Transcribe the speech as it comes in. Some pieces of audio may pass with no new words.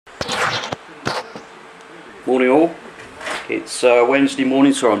Morning all. It's Wednesday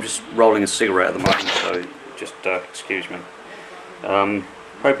morning, so I'm just rolling a cigarette at the moment, so just excuse me.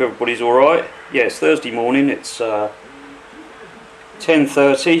 Hope everybody's alright. Yeah, it's Thursday morning, it's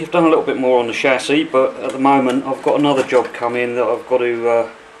 10:30. I've done a little bit more on the chassis, but at the moment I've got another job coming that I've got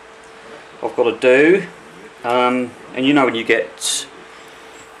to do. And you know when you get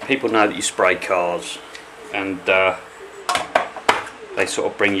people know that you spray cars, and they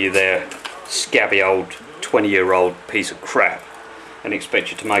sort of bring you their scabby old 20-year-old piece of crap and expect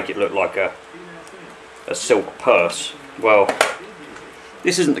you to make it look like a silk purse. Well,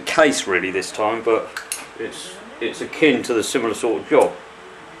 this isn't the case really this time, but it's akin to the similar sort of job.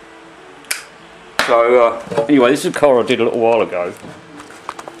 So anyway, this is a car I did a little while ago.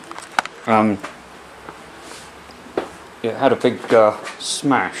 It had a big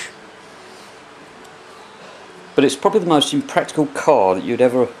smash, but it's probably the most impractical car that you'd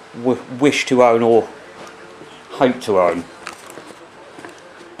ever wish to own or hope to own.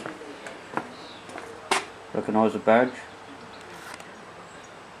 Recognise the badge?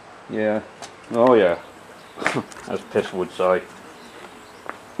 Yeah. Oh yeah. As Piss would say.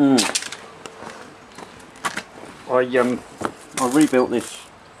 I rebuilt this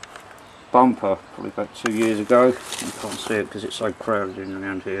bumper probably about 2 years ago. You can't see it because it's so crowded in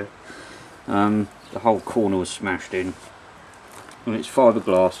around here. The whole corner was smashed in, and it's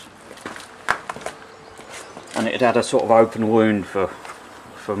fiberglass, and it had a sort of open wound for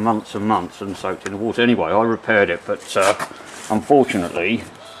months and months and soaked in the water. Anyway, I repaired it, but unfortunately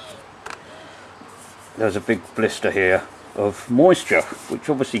there's a big blister here of moisture, which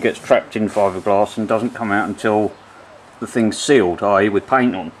obviously gets trapped in fiberglass and doesn't come out until the thing's sealed, i.e. with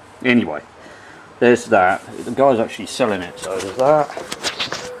paint on. Anyway, there's that. The guy's actually selling it, so there's that.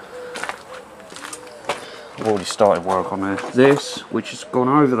 I've already started work on this, which has gone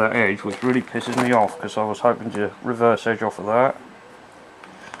over that edge, which really pisses me off because I was hoping to reverse edge off of that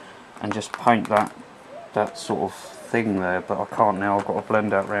and just paint that sort of thing there, but I can't now. I've got to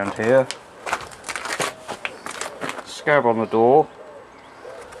blend that round here. Scab on the door.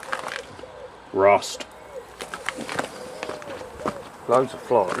 Rust. Loads of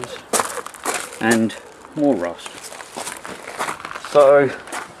flies and more rust. So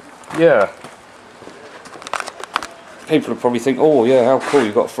yeah, people will probably think, oh yeah, how cool,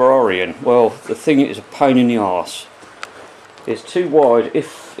 you've got a Ferrari in. Well, the thing is a pain in the arse. It's too wide.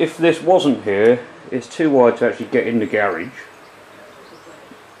 If this wasn't here, it's too wide to actually get in the garage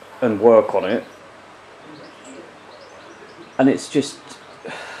and work on it, and it's just,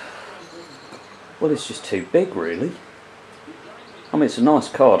 well, it's just too big really. I mean, it's a nice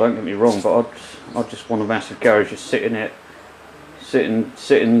car, don't get me wrong, but I just want a massive garage, just sit in it, sit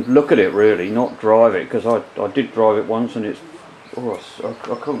and look at it really, not drive it, because I did drive it once and it's, oh, I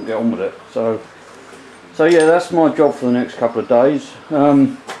couldn't get on with it. So yeah, that's my job for the next couple of days.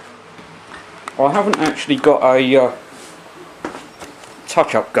 I haven't actually got a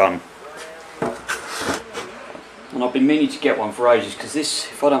touch-up gun, and I've been meaning to get one for ages, because this,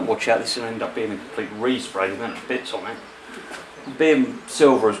 if I don't watch out, this will end up being a complete respray. There's amount of bits on it. Being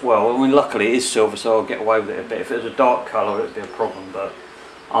silver as well, I mean luckily it is silver, so I'll get away with it a bit. If it was a dark colour it would be a problem, but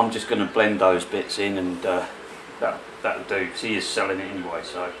I'm just going to blend those bits in, and that'll do, because he is selling it anyway.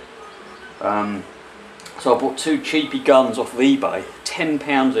 So so I bought two cheapy guns off of eBay,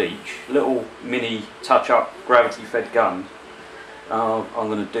 £10 each, little mini touch-up gravity fed guns. I'm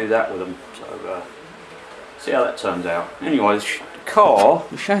going to do that with them, so see how that turns out. Anyway, the car,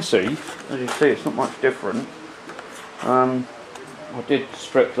 the chassis, as you see, it's not much different. I did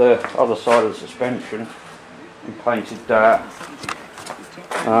strip the other side of the suspension and painted that.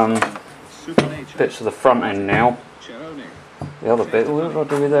 Bits of the front end now. The other bit, what did I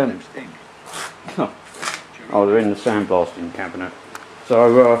do with them? Oh, they're in the sandblasting cabinet.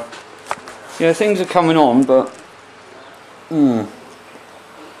 So yeah, things are coming on, but now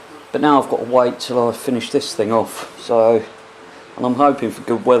I've got to wait till I finish this thing off. So, and I'm hoping for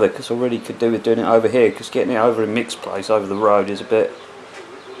good weather, because I really could do with doing it over here, because getting it over in Mick's place over the road is a bit.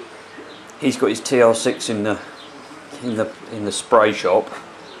 He's got his TR6 in the spray shop,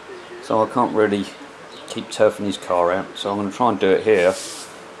 so I can't really keep turfing his car out. So I'm going to try and do it here,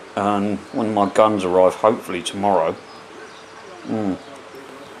 and when my guns arrive, hopefully tomorrow,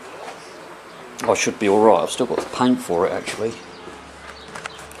 I should be all right. I've still got the paint for it actually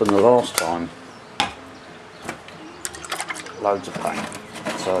from the last time. Loads of paint,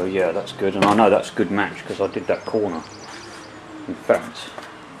 so yeah, that's good, and I know that's a good match because I did that corner. In fact,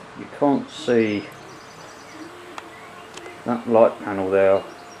 you can't see that light panel there.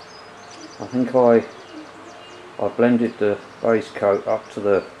 I think I blended the base coat up to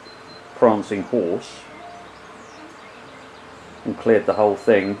the prancing horse, and cleared the whole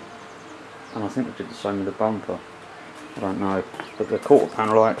thing, and I think I did the same with the bumper. I don't know, but the quarter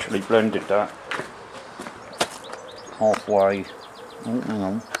panel I actually blended that halfway. Oh, hang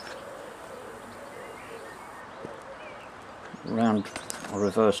on. Round a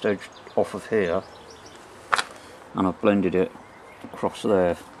reversed edge off of here, and I've blended it across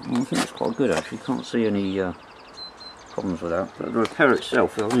there. I think it's quite good actually. Can't see any problems with that. But the repair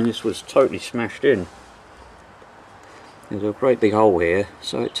itself, I mean, this was totally smashed in. There's a great big hole here,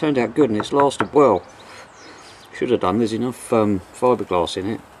 so it turned out good and it's lasted well. Should have done. There's enough fiberglass in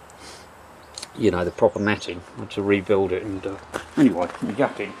it. You know, the proper matting. I had to rebuild it, and anyway, I'm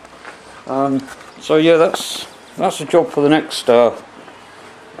yapping. So yeah, that's the job for the next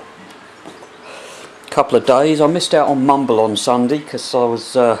couple of days. I missed out on Mumble on Sunday because I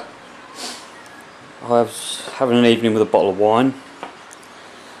was having an evening with a bottle of wine,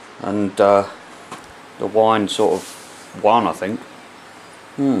 and the wine sort of won, I think.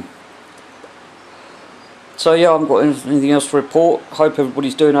 So yeah, I haven't got anything else to report. Hope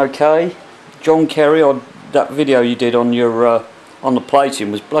everybody's doing okay. John Kerry, on that video you did on your on the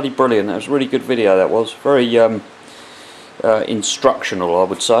plating was bloody brilliant. That was a really good video. That was very instructional, I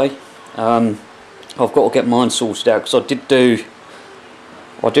would say. I've got to get mine sorted out because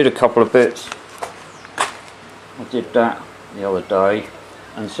I did a couple of bits. I did that the other day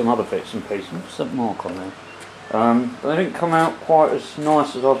and some other bits and pieces. What's that mark on there? But they didn't come out quite as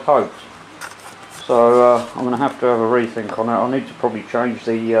nice as I'd hoped. So I'm going to have a rethink on that. I need to probably change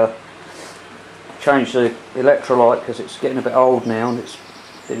the electrolyte because it's getting a bit old now and it's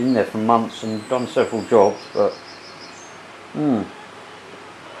been in there for months and done several jobs.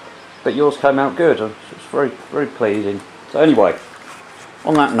 But yours came out good. It's very, very pleasing. So anyway,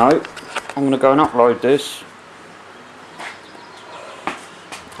 on that note, I'm going to go and upload this.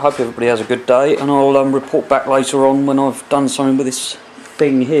 I hope everybody has a good day, and I'll report back later on when I've done something with this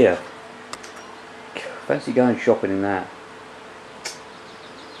thing here. Fancy going shopping in that.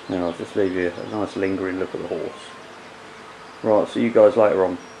 Now I'll just leave you a nice lingering look at the horse. Right, see you guys later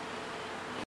on.